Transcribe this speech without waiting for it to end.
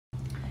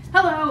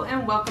Hello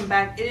and welcome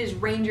back. It is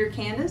Ranger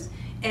Candace,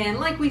 and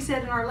like we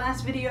said in our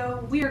last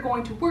video, we are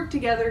going to work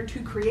together to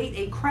create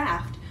a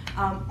craft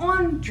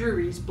on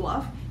Drury's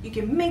Bluff. You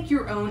can make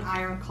your own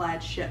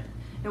ironclad ship.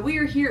 Now we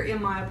are here in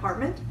my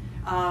apartment,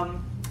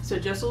 so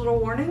just a little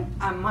warning,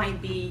 I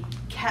might be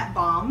cat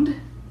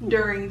bombed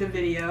during the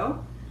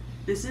video.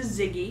 This is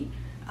Ziggy.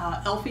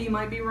 Elfie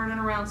might be running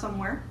around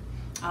somewhere,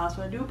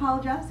 so I do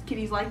apologize.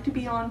 Kitties like to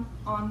be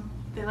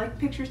they like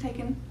pictures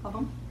taken of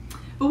them.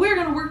 But we're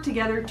going to work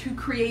together to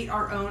create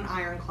our own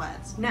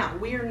ironclads. Now,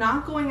 we are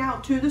not going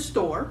out to the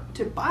store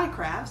to buy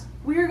crafts.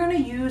 We are going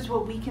to use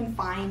what we can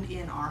find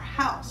in our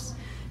house.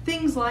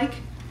 Things like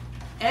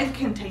egg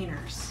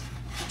containers.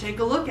 If you take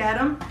a look at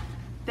them,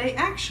 they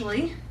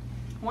actually,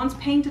 once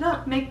painted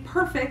up, make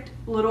perfect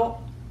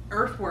little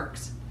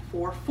earthworks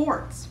for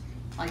forts,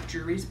 like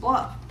Drury's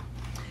Bluff.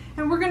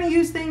 And we're going to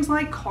use things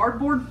like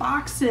cardboard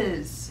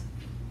boxes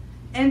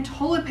and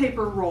toilet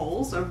paper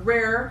rolls, a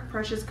rare,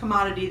 precious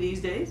commodity these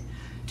days,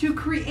 to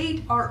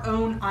create our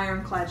own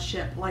ironclad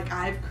ship, like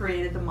I've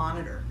created the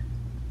monitor.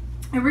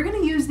 And we're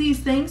going to use these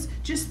things,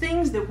 just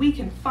things that we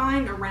can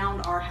find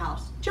around our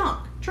house. Junk,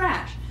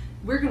 trash.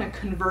 We're going to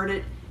convert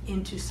it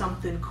into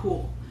something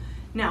cool.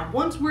 Now,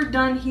 once we're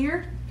done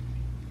here,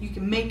 you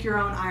can make your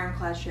own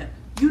ironclad ship.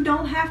 You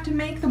don't have to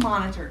make the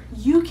monitor.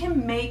 You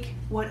can make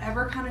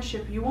whatever kind of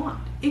ship you want.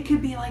 It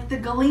could be like the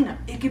Galena.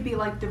 It could be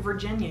like the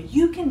Virginia.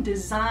 You can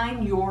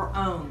design your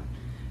own.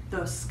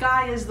 The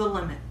sky is the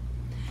limit.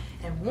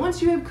 And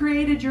once you have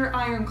created your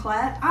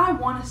ironclad, I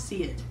want to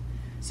see it.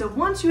 So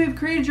once you have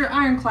created your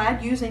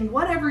ironclad using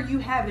whatever you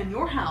have in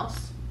your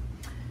house,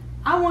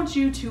 I want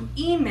you to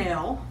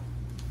email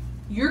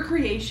your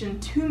creation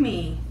to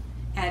me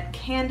at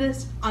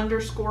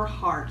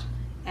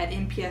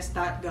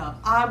Candace_heart@nps.gov.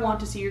 I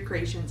want to see your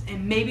creations,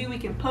 and maybe we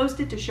can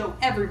post it to show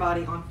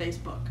everybody on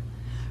Facebook.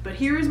 But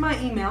here is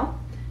my email,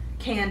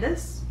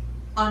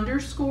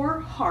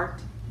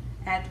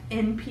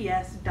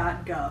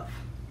 Candace_heart@nps.gov.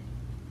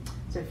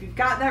 So if you've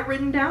got that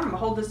written down, I'm going to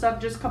hold this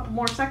up just a couple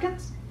more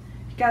seconds.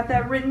 If you got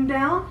that written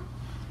down,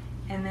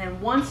 and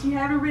then once you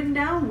have it written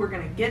down, we're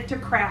going to get to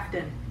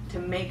crafting to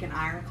make an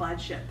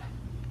ironclad ship.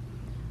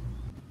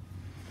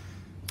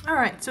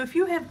 Alright, so if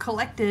you have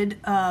collected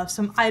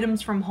some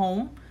items from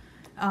home,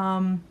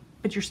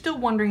 but you're still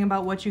wondering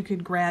about what you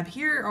could grab,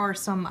 here are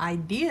some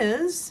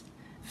ideas,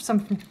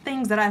 some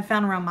things that I've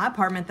found around my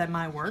apartment that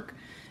might work.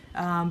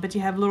 But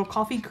you have little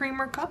coffee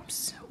creamer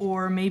cups,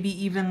 or maybe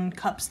even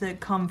cups that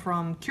come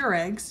from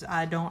Keurigs.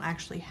 I don't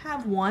actually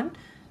have one,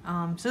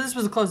 so this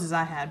was the closest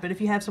I had. But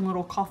if you have some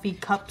little coffee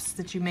cups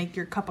that you make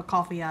your cup of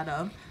coffee out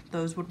of,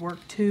 those would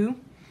work too.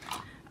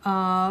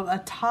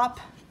 A top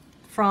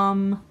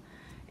from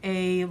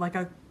like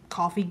a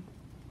coffee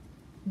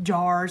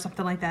jar or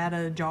something like that,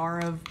 a jar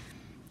of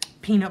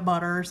peanut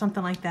butter or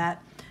something like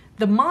that.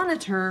 The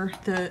monitor,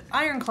 the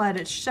ironclad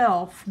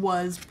itself,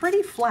 was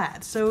pretty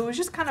flat, so it was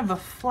just kind of a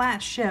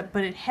flat ship,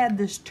 but it had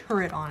this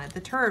turret on it.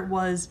 The turret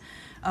was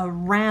a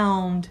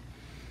round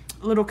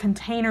little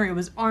container. It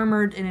was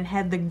armored, and it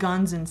had the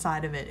guns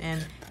inside of it,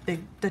 and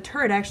the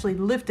turret actually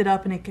lifted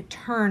up, and it could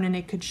turn, and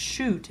it could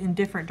shoot in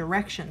different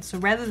directions. So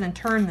rather than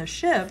turn the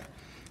ship,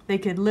 they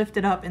could lift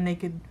it up, and they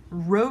could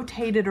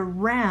rotate it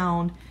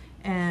around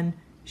and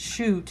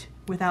shoot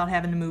without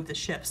having to move the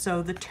ship.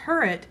 So the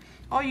turret,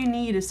 all you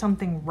need is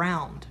something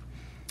round.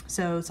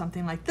 So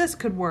something like this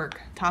could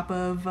work, top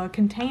of a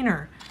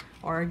container,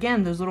 or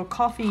again, those little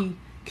coffee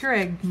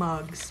Keurig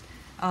mugs.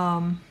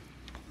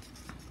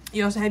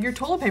 You also have your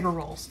toilet paper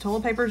rolls.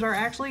 Toilet papers are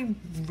actually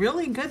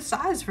really good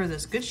size for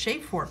this, good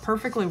shape for it,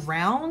 perfectly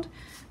round,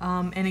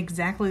 and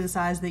exactly the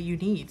size that you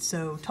need.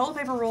 So toilet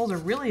paper rolls are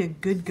really a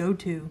good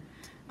go-to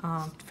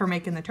for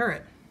making the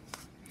turret.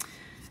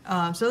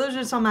 So those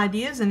are some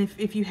ideas, and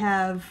if you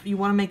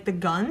want to make the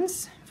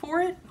guns for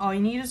it, all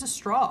you need is a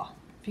straw.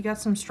 If you got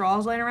some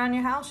straws laying around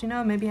your house, you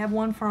know, maybe have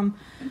one from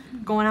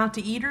going out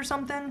to eat or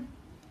something,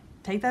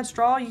 take that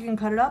straw, you can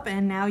cut it up,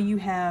 and now you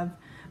have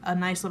a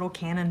nice little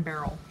cannon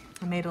barrel.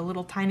 I made a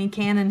little tiny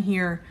cannon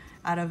here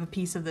out of a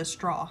piece of this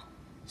straw.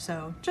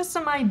 So just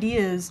some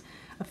ideas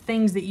of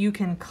things that you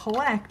can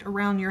collect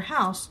around your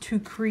house to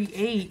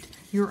create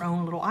your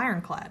own little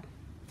ironclad.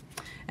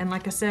 And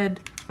like I said,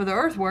 for the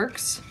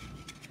earthworks,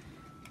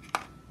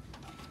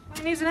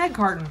 it needs an egg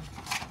carton.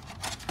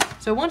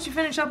 So once you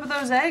finish up with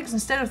those eggs,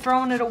 instead of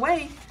throwing it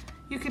away,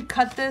 you could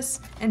cut this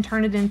and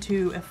turn it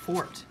into a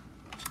fort,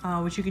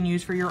 which you can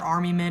use for your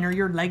army men or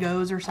your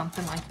Legos or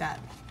something like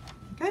that.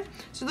 Okay,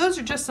 so those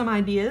are just some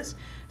ideas.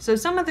 So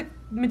some of the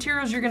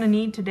materials you're going to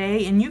need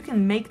today, and you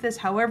can make this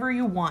however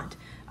you want,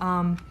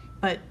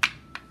 but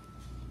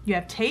you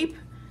have tape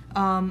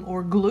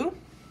or glue.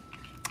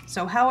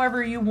 So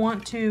however you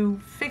want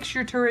to fix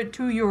your turret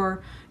to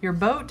your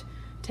boat,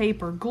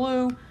 tape or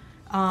glue.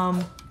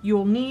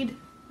 You'll need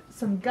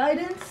some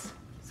guidance,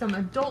 some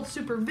adult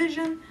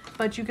supervision,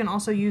 but you can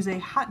also use a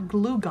hot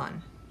glue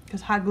gun,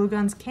 because hot glue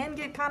guns can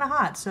get kind of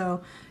hot,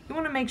 so you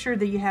want to make sure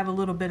that you have a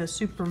little bit of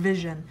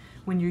supervision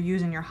when you're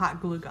using your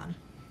hot glue gun.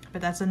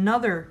 But that's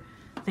another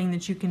thing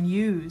that you can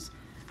use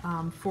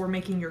for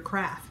making your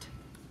craft.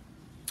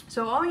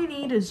 So all you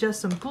need is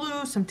just some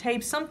glue, some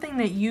tape, something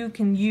that you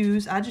can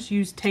use. I just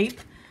use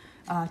tape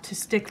to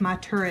stick my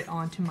turret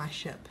onto my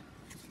ship.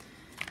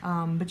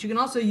 But you can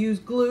also use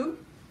glue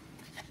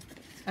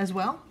as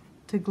well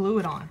to glue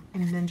it on,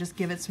 and then just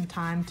give it some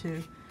time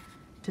to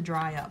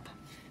dry up.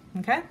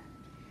 Okay?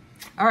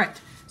 All right,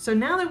 so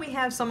now that we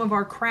have some of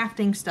our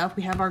crafting stuff,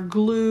 we have our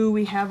glue,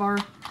 we have our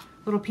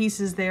little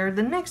pieces there,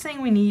 the next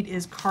thing we need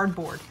is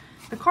cardboard.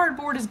 The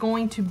cardboard is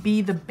going to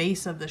be the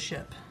base of the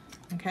ship,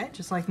 okay?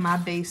 Just like my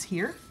base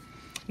here.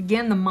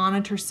 Again, the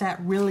monitor sat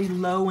really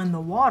low in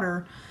the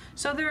water,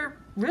 so there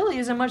really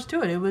isn't much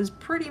to it. It was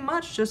pretty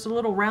much just a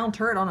little round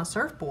turret on a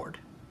surfboard.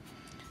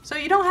 So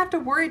you don't have to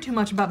worry too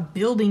much about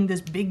building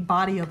this big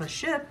body of a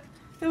ship.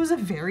 It was a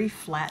very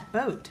flat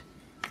boat.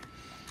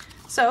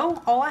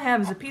 So all I have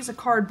is a piece of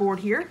cardboard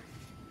here,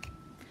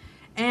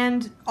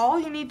 and all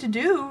you need to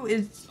do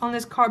is on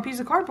this piece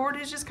of cardboard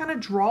is just kind of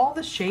draw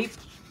the shape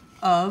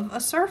of a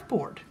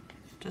surfboard,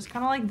 just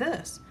kind of like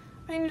this.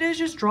 All you need to do is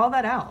just draw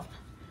that out.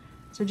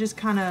 So just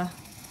kind of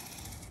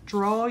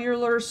draw your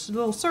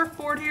little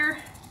surfboard here,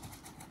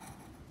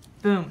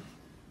 boom,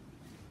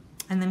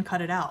 and then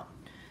cut it out.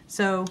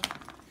 So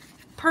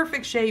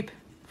perfect shape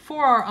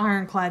for our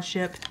ironclad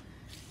ship.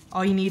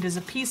 All you need is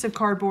a piece of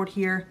cardboard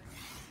here,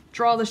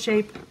 draw the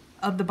shape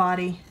of the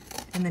body,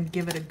 and then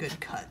give it a good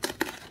cut.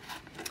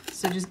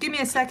 So just give me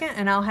a second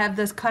and I'll have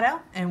this cut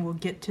out and we'll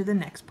get to the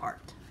next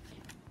part.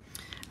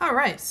 All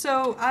right,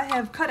 so I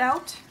have cut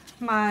out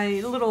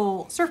my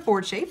little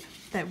surfboard shape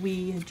that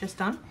we had just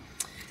done.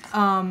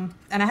 And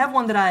I have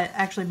one that I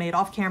actually made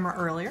off camera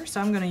earlier,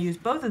 so I'm gonna use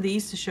both of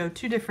these to show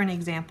two different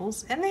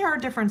examples, and they are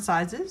different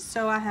sizes.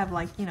 So I have,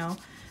 like, you know,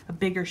 a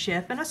bigger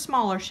ship and a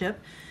smaller ship.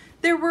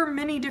 There were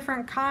many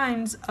different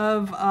kinds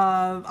of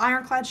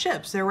ironclad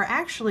ships. There were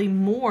actually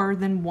more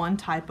than one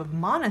type of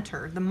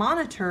monitor. The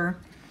monitor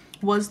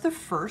was the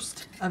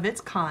first of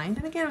its kind,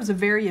 and again, it was a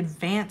very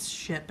advanced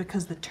ship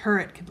because the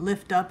turret could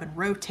lift up and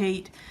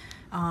rotate.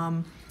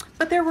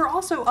 But there were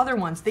also other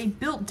ones. They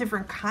built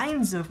different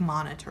kinds of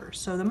monitors.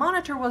 So the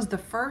monitor was the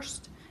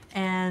first,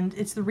 and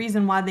it's the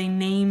reason why they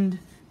named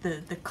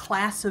the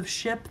class of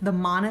ship the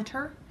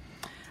Monitor.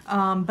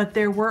 But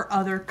there were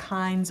other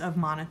kinds of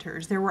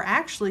monitors. There were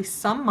actually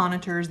some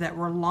monitors that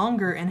were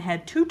longer and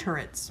had 2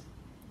 turrets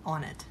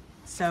on it.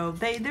 So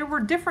there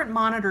were different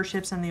monitor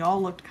ships, and they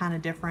all looked kind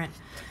of different.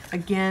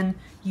 Again,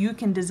 you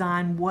can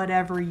design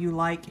whatever you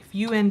like. If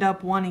you end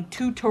up wanting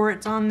 2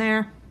 turrets on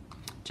there,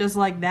 just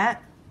like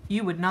that,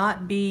 you would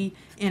not be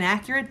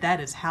inaccurate. That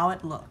is how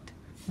it looked.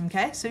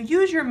 Okay, so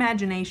use your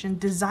imagination,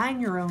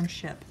 design your own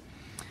ship.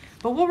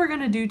 But what we're going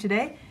to do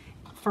today,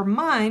 for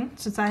mine,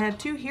 since I have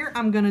 2 here,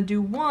 I'm going to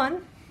do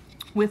one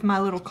with my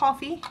little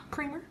coffee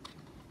creamer.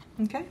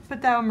 Okay, I'm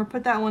going to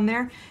put that one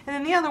there. And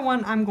then the other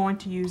one, I'm going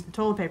to use the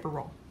toilet paper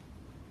roll,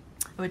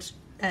 which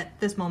at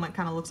this moment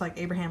kind of looks like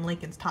Abraham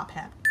Lincoln's top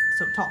hat,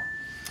 so tall.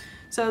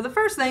 So the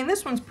first thing,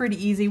 this one's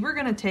pretty easy. We're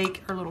going to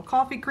take our little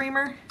coffee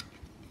creamer,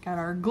 got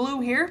our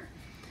glue here.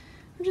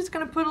 I'm just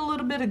going to put a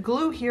little bit of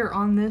glue here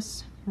on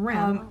this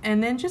rim,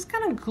 and then just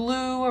kind of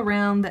glue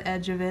around the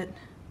edge of it.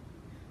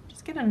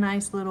 Just get a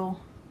nice little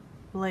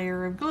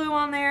layer of glue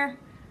on there,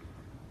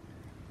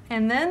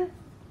 and then,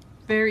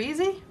 very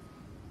easy,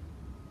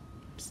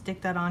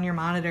 stick that on your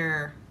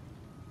monitor.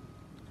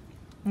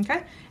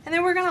 Okay, and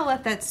then we're going to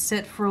let that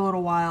sit for a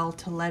little while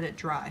to let it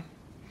dry.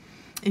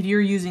 If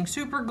you're using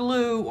super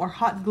glue or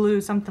hot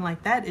glue, something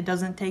like that, it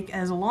doesn't take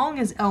as long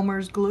as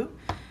Elmer's glue.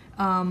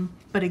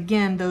 But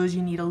again, those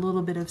you need a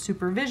little bit of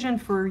supervision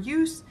for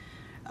use,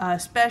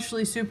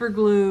 especially super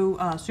glue.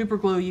 Super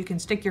glue, you can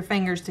stick your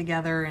fingers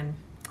together, and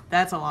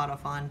that's a lot of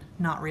fun.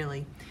 Not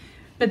really.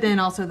 But then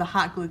also the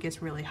hot glue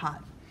gets really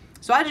hot.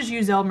 So I just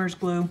use Elmer's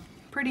glue.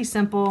 Pretty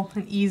simple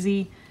and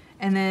easy.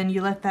 And then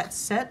you let that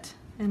set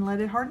and let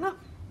it harden up.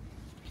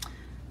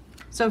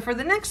 So for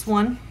the next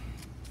one,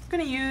 I'm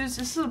going to use,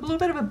 this is a little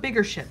bit of a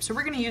bigger ship, so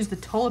we're going to use the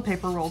toilet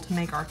paper roll to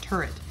make our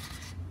turret.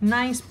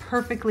 Nice,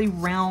 perfectly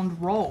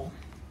round roll.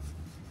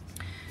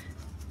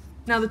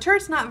 Now the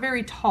turret's not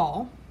very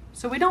tall,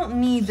 so we don't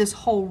need this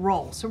whole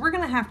roll. So we're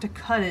going to have to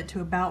cut it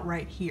to about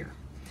right here.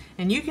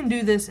 And you can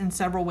do this in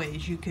several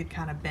ways. You could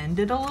kind of bend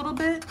it a little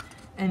bit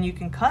and you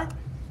can cut,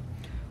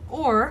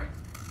 or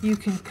you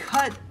can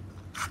cut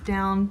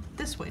down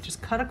this way.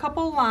 Just cut a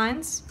couple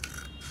lines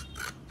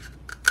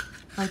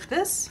like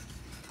this.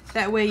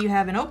 That way you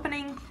have an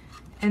opening,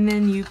 and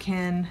then you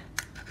can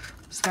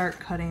start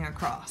cutting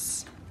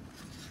across.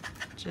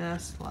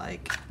 Just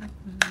like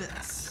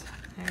this.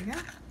 There you go.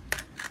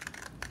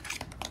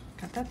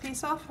 Cut that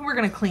piece off. We're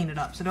going to clean it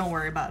up, so don't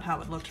worry about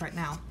how it looks right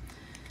now.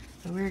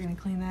 So we're going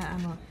to clean that.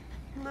 I'm a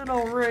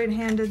little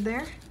right-handed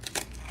there.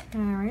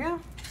 There we go.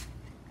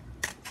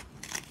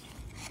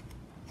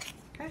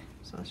 Okay,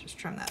 so let's just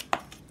trim that.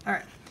 All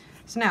right,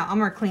 so now I'm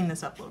going to clean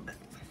this up a little bit.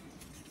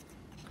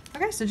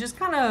 Okay, so just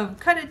kind of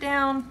cut it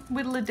down,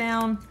 whittle it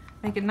down,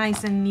 make it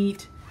nice and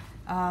neat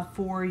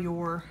for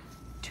your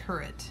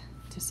turret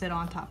to sit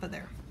on top of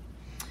there.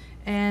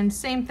 And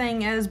same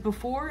thing as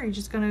before, you're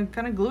just gonna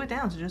kind of glue it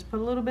down. So just put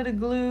a little bit of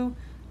glue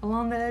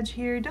along the edge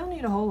here. You don't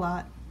need a whole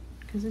lot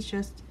because it's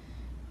just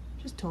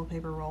toilet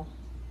paper roll.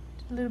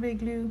 Just a little bit of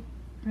glue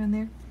around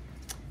there.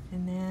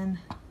 And then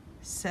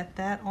set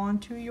that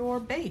onto your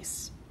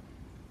base.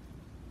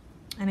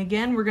 And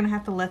again, we're gonna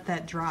have to let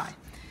that dry.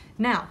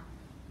 Now,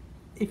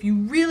 if you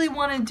really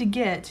wanted to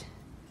get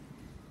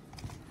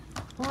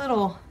a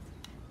little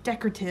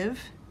decorative,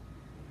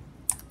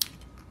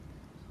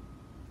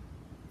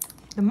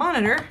 the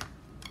monitor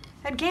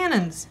had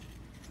cannons.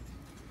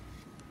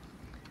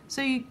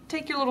 So you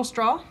take your little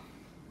straw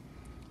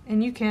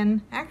and you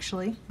can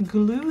actually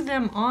glue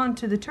them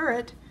onto the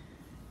turret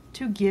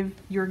to give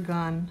your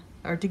gun,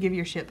 or to give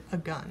your ship a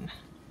gun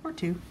or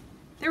two.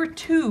 There were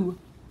 2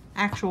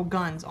 actual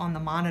guns on the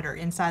monitor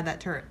inside that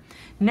turret.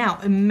 Now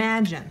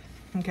imagine,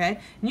 okay,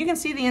 and you can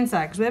see the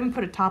inside because we haven't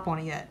put a top on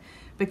it yet,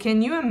 but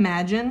can you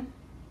imagine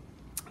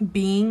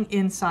being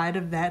inside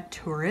of that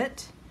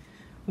turret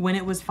when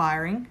it was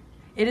firing?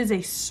 It is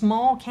a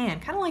small can,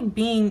 kind of like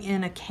being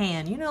in a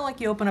can. You know, like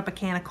you open up a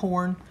can of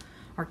corn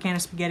or a can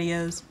of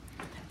SpaghettiOs.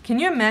 Can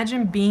you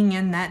imagine being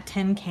in that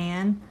tin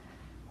can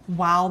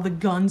while the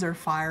guns are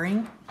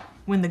firing?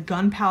 When the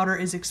gunpowder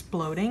is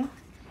exploding,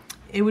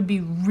 it would be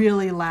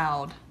really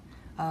loud.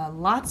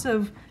 Lots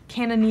of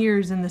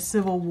cannoneers in the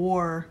Civil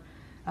War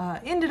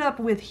ended up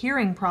with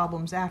hearing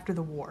problems after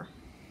the war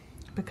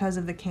because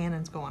of the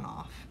cannons going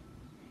off.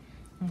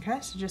 Okay,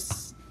 so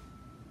just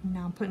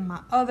now I'm putting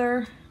my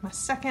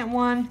second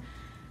one,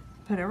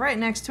 put it right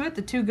next to it.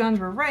 The 2 guns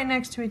were right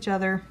next to each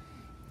other.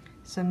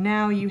 So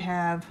now you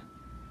have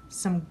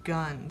some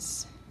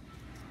guns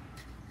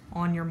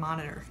on your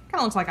monitor. Kind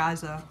of looks like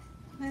eyes though.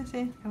 See,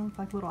 kind of looks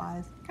like little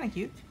eyes. Kind of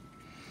cute.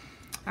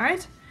 All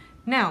right,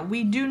 now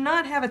we do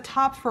not have a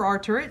top for our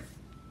turret.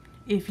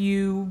 If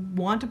you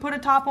want to put a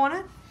top on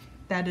it,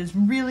 that is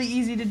really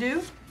easy to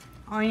do.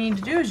 All you need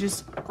to do is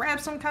just grab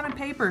some kind of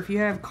paper. If you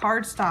have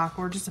cardstock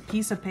or just a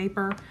piece of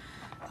paper,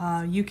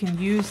 you can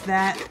use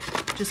that.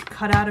 Just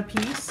cut out a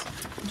piece.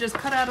 Just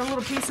cut out a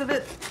little piece of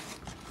it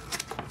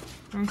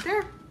right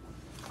there.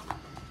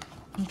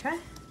 Okay.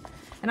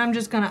 And I'm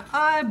just gonna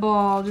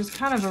eyeball just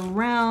kind of a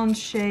round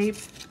shape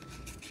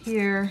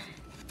here.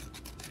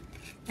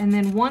 And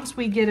then once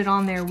we get it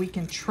on there, we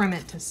can trim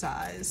it to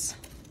size.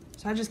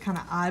 So I just kind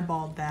of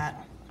eyeballed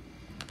that.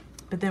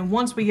 But then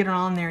once we get it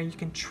on there, you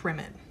can trim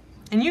it.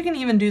 And you can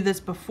even do this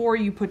before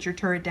you put your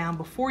turret down,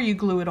 before you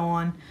glue it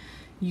on.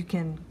 You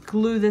can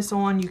glue this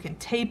on, you can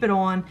tape it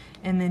on,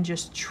 and then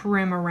just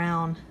trim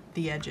around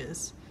the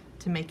edges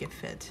to make it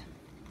fit.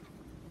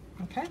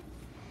 Okay?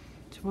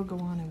 So we'll go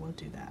on and we'll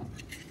do that.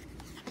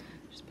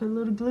 Just put a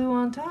little glue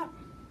on top.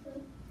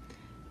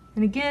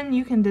 And again,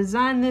 you can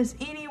design this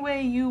any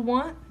way you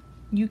want.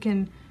 You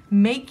can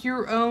make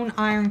your own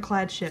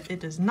ironclad ship. It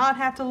does not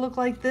have to look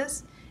like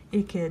this.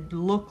 It could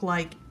look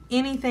like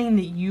anything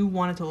that you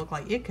want it to look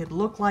like. It could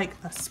look like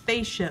a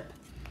spaceship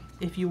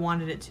if you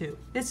wanted it to.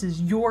 This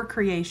is your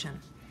creation.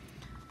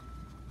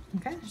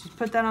 Okay, just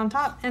put that on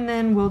top and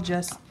then we'll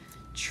just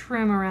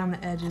trim around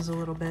the edges a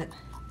little bit.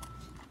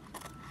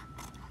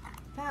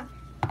 That.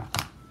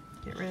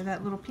 Get rid of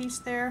that little piece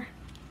there.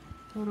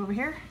 Throw it over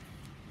here.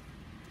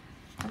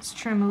 Let's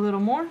trim a little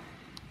more.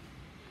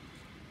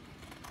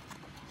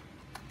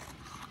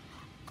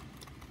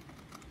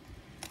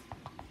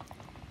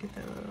 Get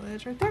that little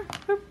edge right there.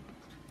 Boop.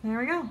 There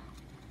we go.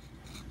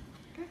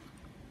 Okay.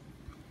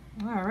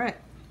 All right.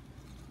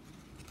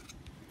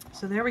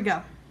 So there we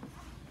go.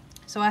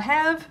 So I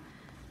have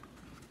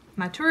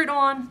my turret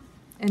on,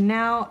 and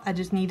now I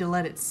just need to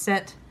let it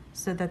set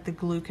so that the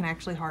glue can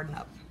actually harden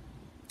up.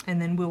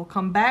 And then we'll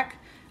come back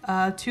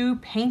to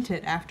paint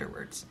it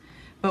afterwards.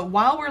 But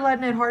while we're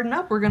letting it harden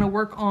up, we're gonna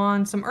work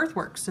on some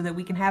earthworks so that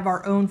we can have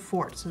our own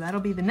fort. So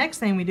that'll be the next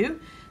thing we do.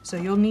 So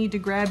you'll need to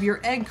grab your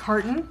egg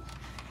carton,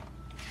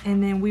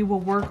 and then we will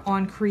work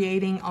on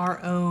creating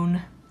our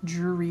own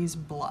Drury's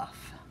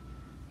Bluff.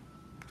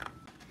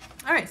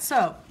 All right,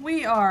 so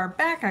we are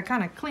back. I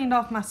kind of cleaned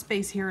off my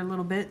space here a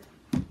little bit.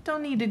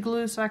 Don't need to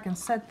glue, so I can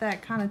set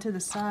that kind of to the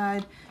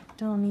side.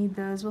 Don't need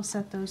those, we'll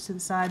set those to the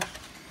side.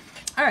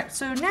 All right,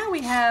 so now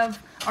we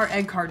have our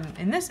egg carton,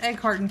 and this egg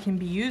carton can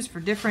be used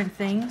for different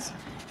things.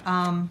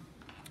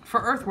 For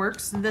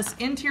earthworks, this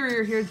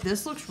interior here,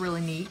 this looks really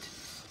neat.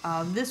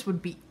 This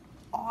would be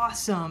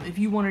awesome if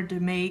you wanted to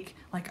make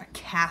like a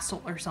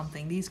castle or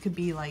something. These could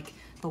be like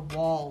the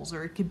walls,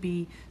 or it could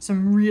be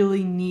some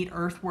really neat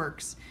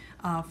earthworks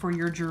for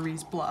your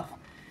Drury's Bluff.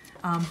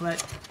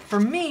 But for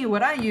me,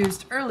 what I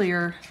used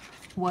earlier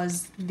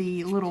was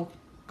the little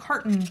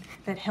carton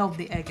that held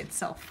the egg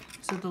itself,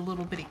 so the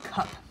little bitty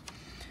cup.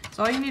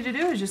 So all you need to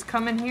do is just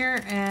come in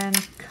here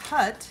and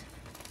cut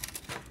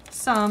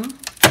some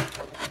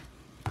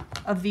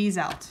of these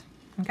out,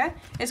 okay?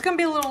 It's gonna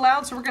be a little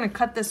loud, so we're gonna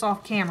cut this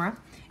off camera,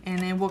 and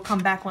then we'll come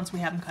back once we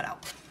have them cut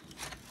out.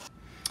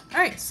 All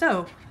right,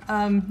 so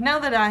now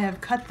that I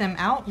have cut them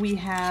out, we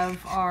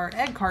have our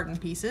egg carton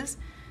pieces.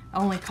 I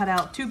only cut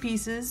out 2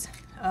 pieces,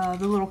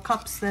 the little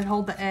cups that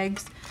hold the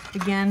eggs.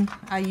 Again,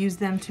 I use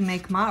them to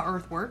make my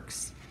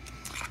earthworks.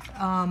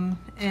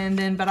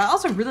 But I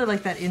also really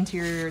like that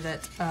interior,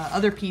 that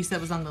other piece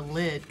that was on the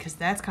lid, because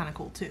that's kind of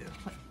cool too.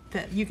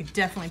 That you could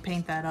definitely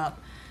paint that up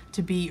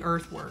to be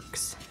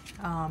earthworks.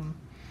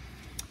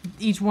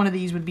 Each one of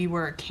these would be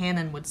where a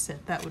cannon would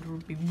sit. That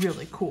would be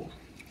really cool.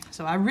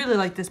 So I really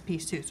like this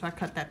piece too, so I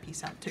cut that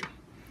piece out too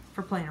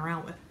for playing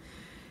around with.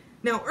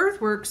 Now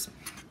earthworks,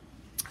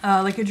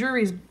 like a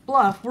Drury's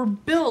Bluff, were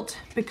built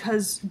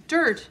because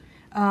dirt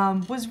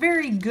was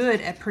very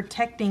good at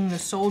protecting the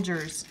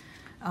soldiers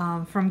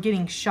from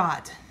getting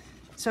shot.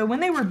 So when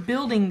they were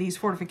building these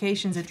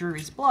fortifications at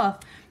Drury's Bluff,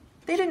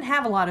 they didn't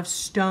have a lot of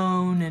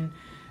stone and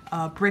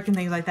brick and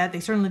things like that.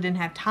 They certainly didn't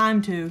have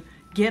time to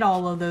get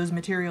all of those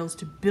materials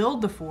to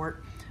build the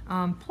fort.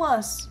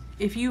 Plus,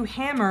 if you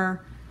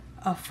hammer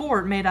a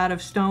fort made out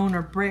of stone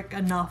or brick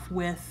enough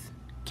with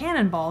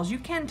cannonballs, you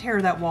can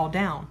tear that wall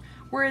down.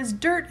 Whereas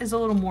dirt is a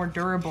little more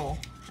durable.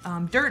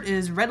 Dirt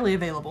is readily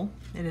available.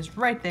 It is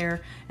right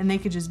there, and they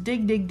could just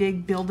dig, dig,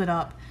 dig, build it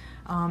up.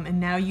 And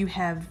now you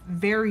have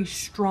very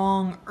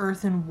strong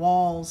earthen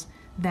walls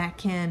that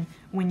can,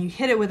 when you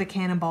hit it with a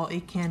cannonball,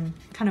 it can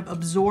kind of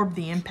absorb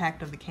the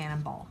impact of the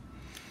cannonball.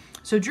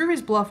 So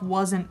Drury's Bluff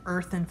was an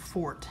earthen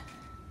fort,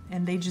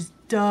 and they just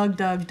dug,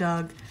 dug,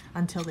 dug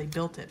until they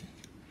built it.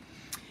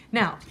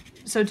 Now,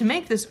 so to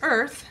make this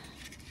earth,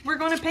 we're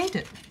going to paint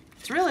it.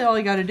 It's really all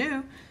you got to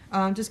do.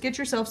 Just get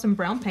yourself some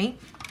brown paint,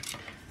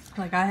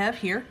 like I have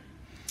here.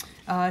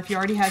 If you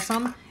already have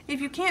some. If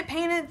you can't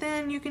paint it,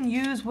 then you can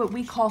use what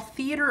we call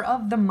theater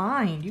of the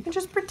mind. You can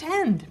just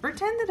pretend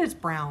that it's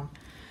brown.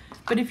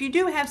 But if you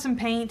do have some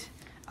paint,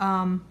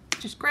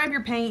 just grab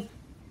your paint.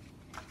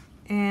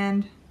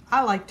 And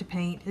I like to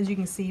paint. As you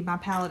can see, my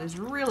palette is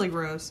really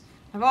gross.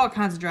 I have all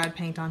kinds of dried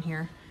paint on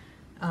here.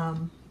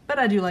 But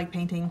I do like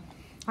painting.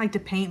 I like to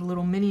paint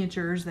little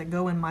miniatures that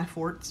go in my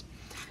forts.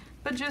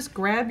 But just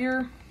grab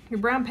your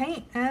brown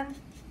paint and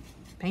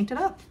paint it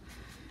up.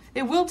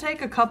 It will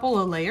take a couple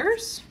of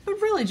layers, but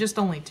really just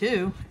only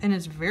 2, and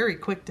it's very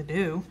quick to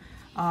do.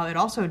 It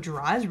also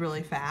dries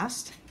really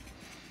fast.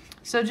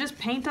 So just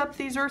paint up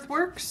these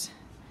earthworks,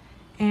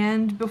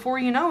 and before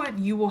you know it,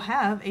 you will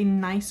have a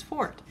nice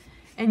fort.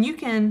 And you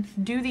can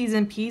do these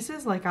in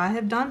pieces like I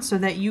have done so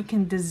that you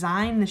can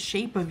design the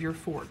shape of your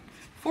fort.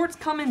 Forts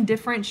come in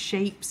different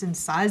shapes and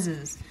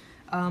sizes,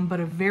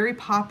 but a very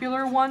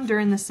popular one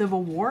during the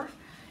Civil War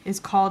is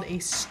called a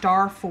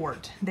star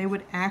fort. They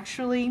would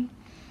actually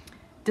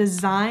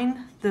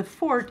design the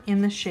fort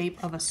in the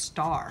shape of a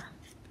star.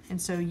 And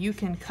so you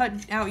can cut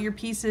out your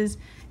pieces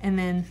and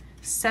then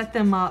set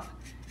them up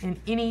in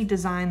any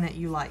design that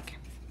you like.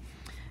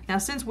 Now,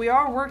 since we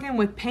are working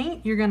with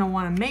paint, you're going to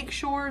want to make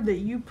sure that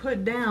you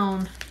put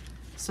down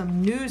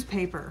some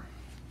newspaper,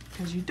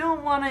 because you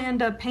don't want to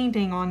end up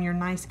painting on your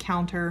nice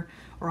counter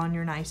or on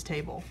your nice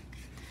table.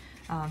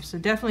 So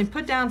definitely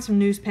put down some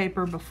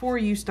newspaper before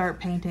you start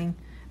painting.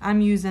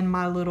 I'm using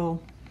my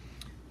little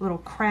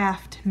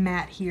craft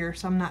mat here,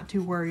 so I'm not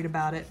too worried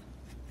about it.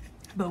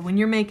 But when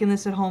you're making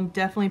this at home,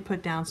 definitely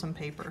put down some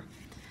paper.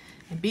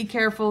 And be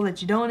careful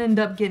that you don't end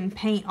up getting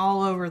paint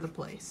all over the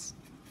place.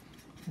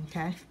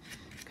 Okay?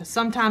 Because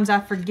sometimes I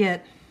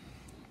forget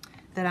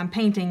that I'm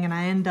painting and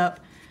I end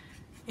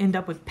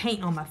up with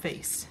paint on my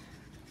face.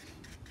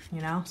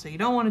 You know? So you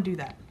don't want to do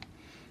that.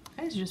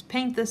 Okay, so just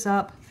paint this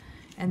up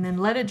and then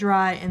let it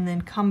dry and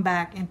then come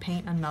back and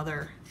paint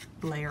another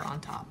layer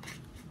on top.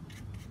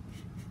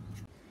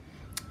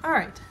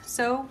 Alright,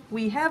 so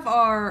we have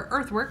our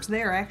earthworks.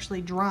 They are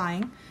actually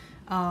drying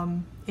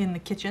in the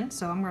kitchen,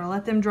 so I'm going to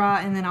let them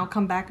dry and then I'll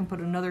come back and put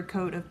another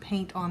coat of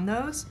paint on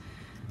those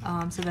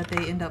so that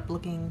they end up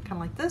looking kind of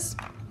like this.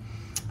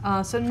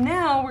 So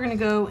now we're going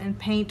to go and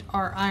paint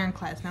our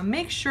ironclads. Now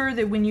make sure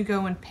that when you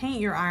go and paint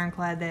your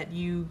ironclad that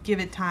you give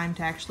it time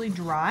to actually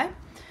dry.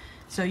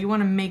 So you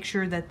want to make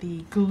sure that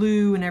the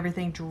glue and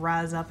everything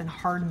dries up and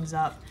hardens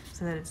up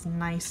so that it's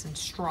nice and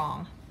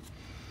strong.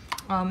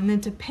 And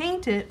then to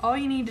paint it, all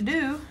you need to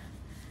do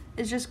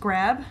is just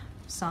grab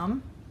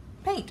some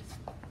paint.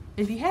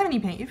 If you have any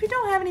paint. If you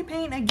don't have any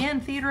paint,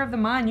 again, theater of the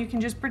mind, you can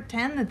just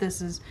pretend that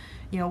this is,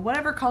 you know,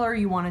 whatever color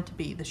you want it to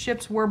be. The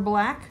ships were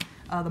black,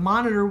 the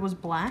monitor was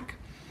black,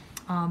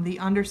 the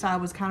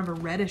underside was kind of a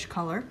reddish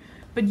color,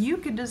 but you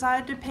could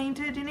decide to paint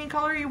it any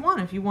color you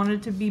want. If you wanted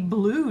it to be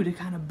blue to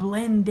kind of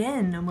blend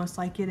in, almost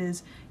like it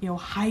is, you know,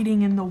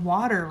 hiding in the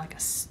water like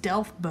a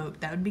stealth boat,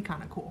 that would be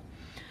kind of cool.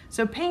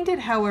 So paint it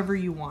however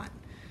you want.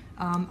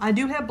 I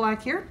do have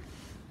black here,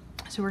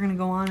 so we're going to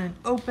go on and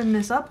open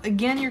this up.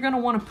 Again, you're going to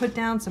want to put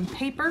down some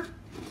paper,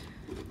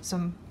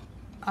 some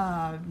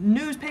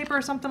newspaper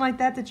or something like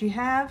that you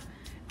have.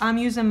 I'm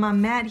using my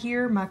mat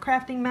here, my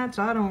crafting mat,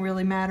 so I don't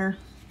really matter.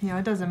 You know,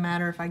 it doesn't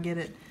matter if I get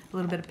a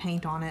little bit of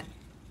paint on it.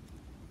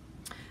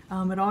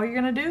 But all you're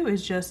going to do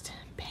is just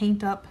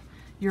paint up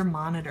your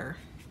monitor.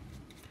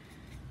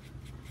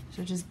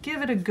 So just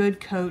give it a good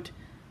coat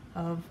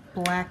of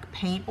black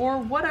paint or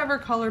whatever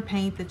color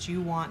paint that you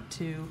want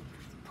to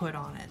put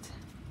on it.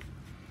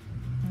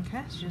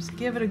 Okay, so just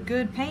give it a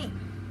good paint.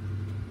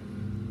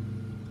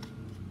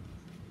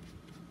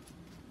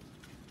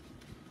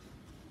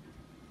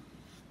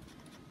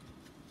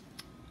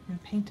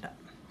 paint it up.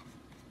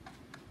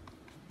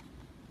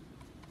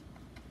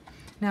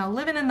 Now,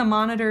 living in the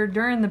Monitor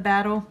during the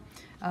battle,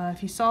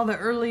 if you saw the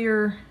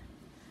earlier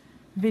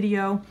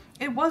video,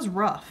 it was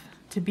rough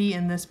to be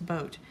in this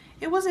boat.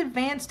 It was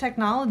advanced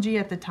technology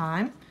at the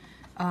time.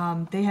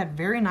 They had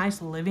very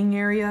nice living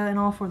area and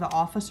all for the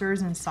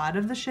officers inside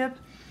of the ship.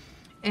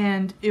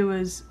 And it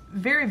was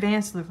very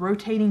advanced. The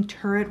rotating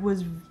turret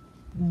was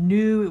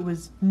new. It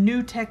was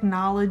new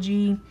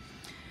technology.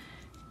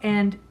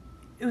 And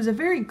it was a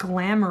very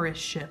glamorous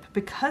ship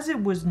because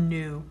it was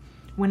new.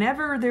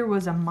 Whenever there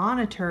was a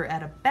Monitor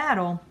at a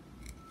battle,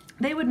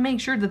 they would make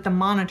sure that the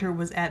Monitor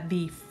was at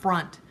the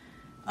front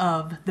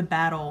of the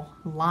battle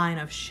line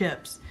of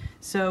ships.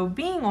 So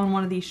being on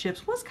one of these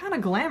ships was kind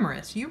of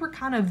glamorous. You were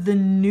kind of the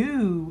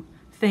new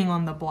thing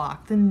on the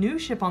block, the new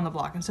ship on the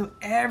block. And so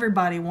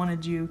everybody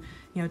wanted you,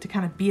 to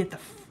kind of be at the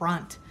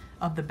front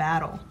of the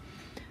battle.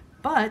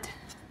 But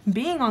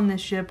being on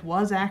this ship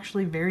was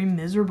actually very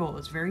miserable. It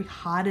was very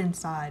hot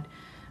inside,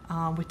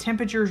 with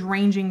temperatures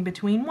ranging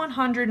between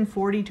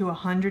 140 to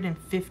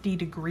 150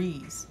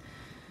 degrees.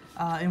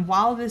 And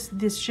while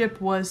this ship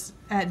was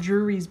at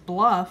Drury's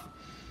Bluff,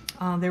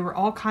 there were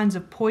all kinds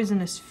of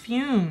poisonous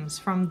fumes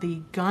from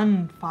the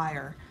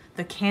gunfire.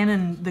 When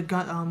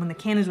the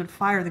cannons would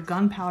fire, the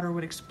gunpowder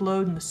would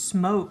explode and the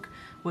smoke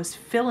was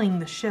filling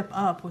the ship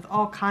up with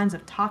all kinds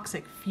of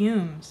toxic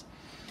fumes.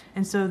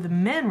 And so the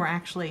men were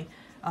actually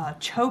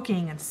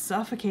choking and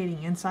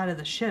suffocating inside of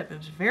the ship. It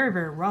was very,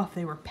 very rough.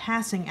 They were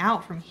passing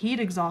out from heat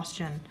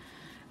exhaustion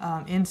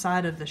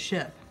inside of the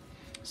ship.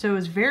 So it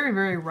was very,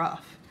 very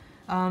rough.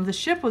 The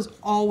ship was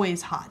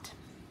always hot.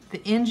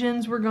 The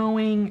engines were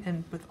going,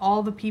 and with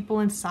all the people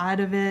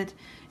inside of it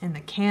and the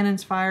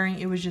cannons firing,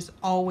 it was just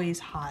always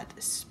hot,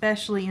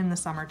 especially in the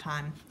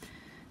summertime.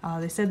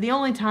 They said the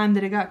only time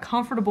that it got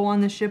comfortable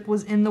on the ship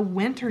was in the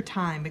winter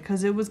time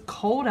because it was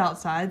cold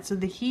outside, so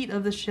the heat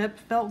of the ship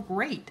felt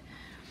great.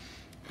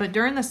 But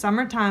during the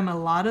summertime, a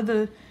lot of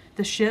the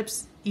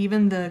ships,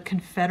 even the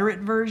Confederate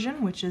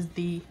version, which is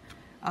the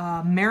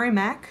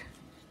Merrimack,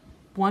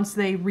 once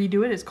they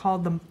redo it, it's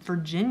called the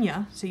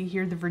Virginia. So you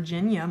hear the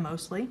Virginia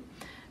mostly.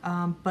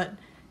 But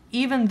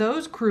even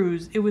those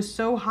crews, it was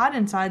so hot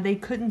inside, they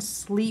couldn't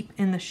sleep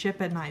in the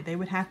ship at night. They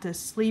would have to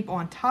sleep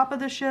on top of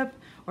the ship,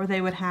 or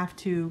they would have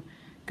to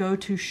go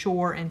to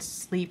shore and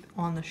sleep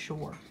on the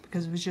shore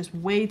because it was just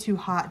way too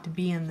hot to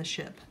be in the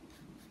ship.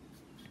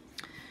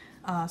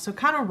 So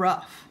kind of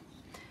rough.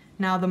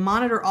 Now the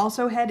Monitor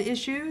also had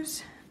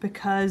issues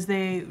because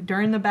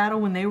during the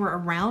battle, when they were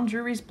around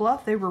Drury's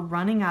Bluff, they were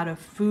running out of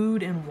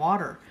food and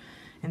water.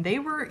 And they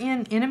were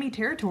in enemy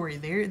territory.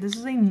 This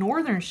is a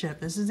northern ship.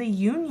 This is a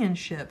Union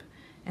ship.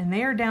 And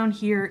they are down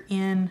here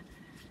in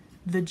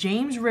the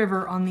James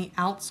River on the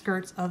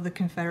outskirts of the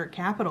Confederate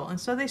capital. And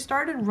so they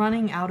started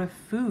running out of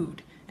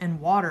food and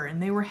water.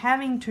 And they were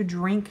having to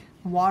drink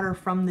water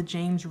from the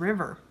James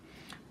River,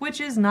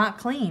 which is not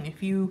clean.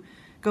 If you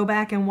go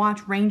back and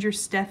watch Ranger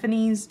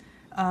Stephanie's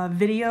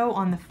video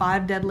on the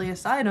 5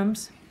 deadliest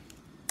items,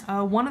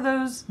 one of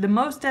those, the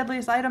most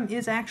deadliest item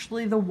is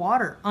actually the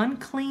water.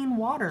 Unclean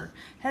water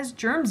has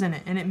germs in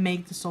it and it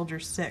makes the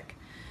soldiers sick.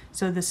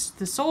 So the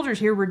soldiers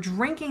here were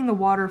drinking the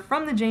water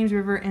from the James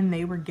River and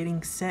they were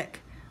getting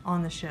sick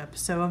on the ship.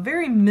 So a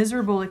very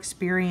miserable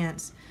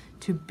experience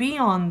to be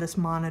on this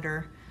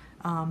Monitor,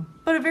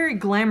 but a very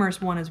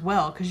glamorous one as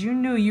well, because you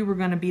knew you were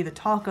going to be the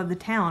talk of the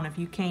town if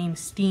you came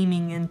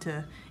steaming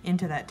into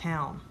that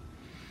town.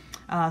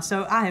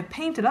 So I have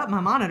painted up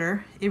my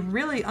Monitor. It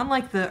really,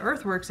 unlike the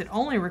Earthworks, it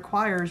only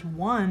requires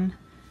one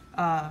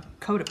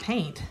coat of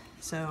paint.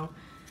 So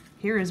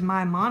here is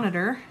my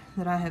Monitor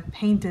that I have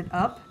painted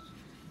up,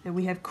 that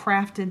we have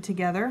crafted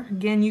together.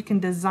 Again, you can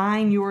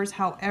design yours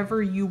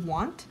however you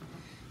want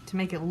to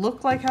make it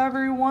look like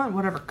however you want,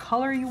 whatever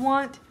color you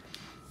want.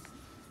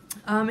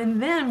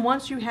 And then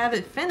once you have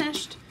it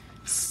finished,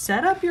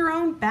 set up your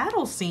own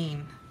battle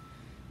scene.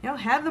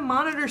 Have the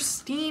Monitor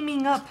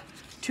steaming up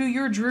to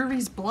your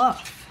Drury's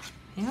Bluff.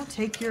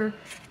 Take your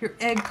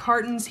egg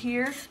cartons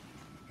here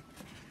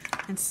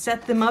and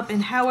set them up in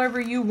however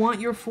you want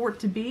your fort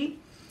to be.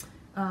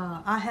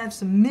 I have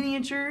some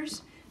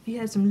miniatures. If you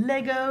have some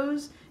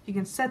Legos, you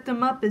can set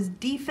them up as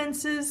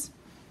defenses.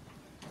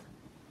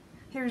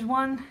 Here's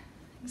one.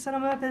 Set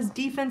them up as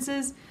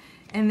defenses,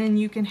 and then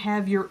you can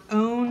have your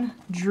own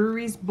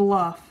Drury's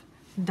Bluff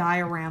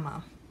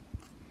diorama.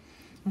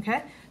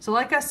 Okay, so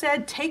like I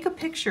said, take a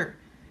picture.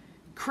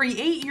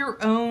 Create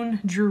your own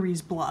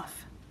Drury's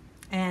Bluff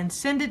and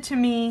send it to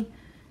me,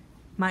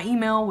 my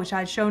email, which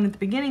I'd shown at the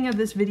beginning of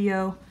this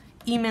video.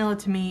 Email it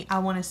to me. I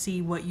want to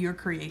see what your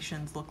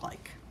creations look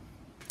like.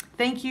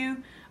 Thank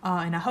you,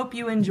 and I hope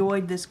you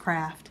enjoyed this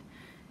craft.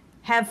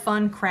 Have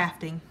fun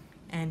crafting,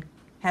 and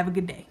have a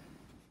good day.